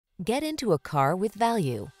Get into a car with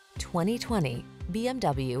value. 2020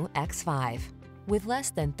 BMW X5. With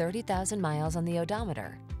less than 30,000 miles on the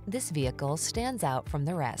odometer, this vehicle stands out from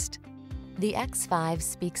the rest. The X5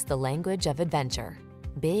 speaks the language of adventure.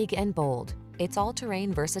 Big and bold, its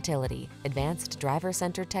all-terrain versatility, advanced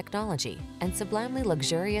driver-centered technology, and sublimely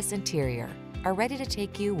luxurious interior are ready to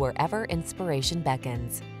take you wherever inspiration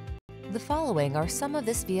beckons. The following are some of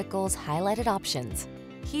this vehicle's highlighted options: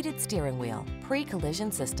 heated steering wheel,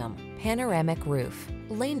 pre-collision system, panoramic roof,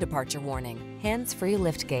 lane departure warning, hands-free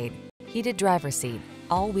liftgate, heated driver's seat,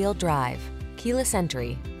 all-wheel drive, keyless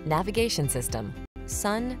entry, navigation system,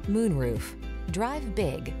 sun, moon roof. Drive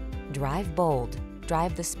big, drive bold,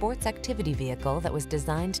 drive the sports activity vehicle that was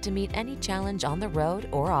designed to meet any challenge on the road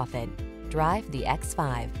or off it. Drive the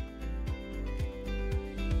X5.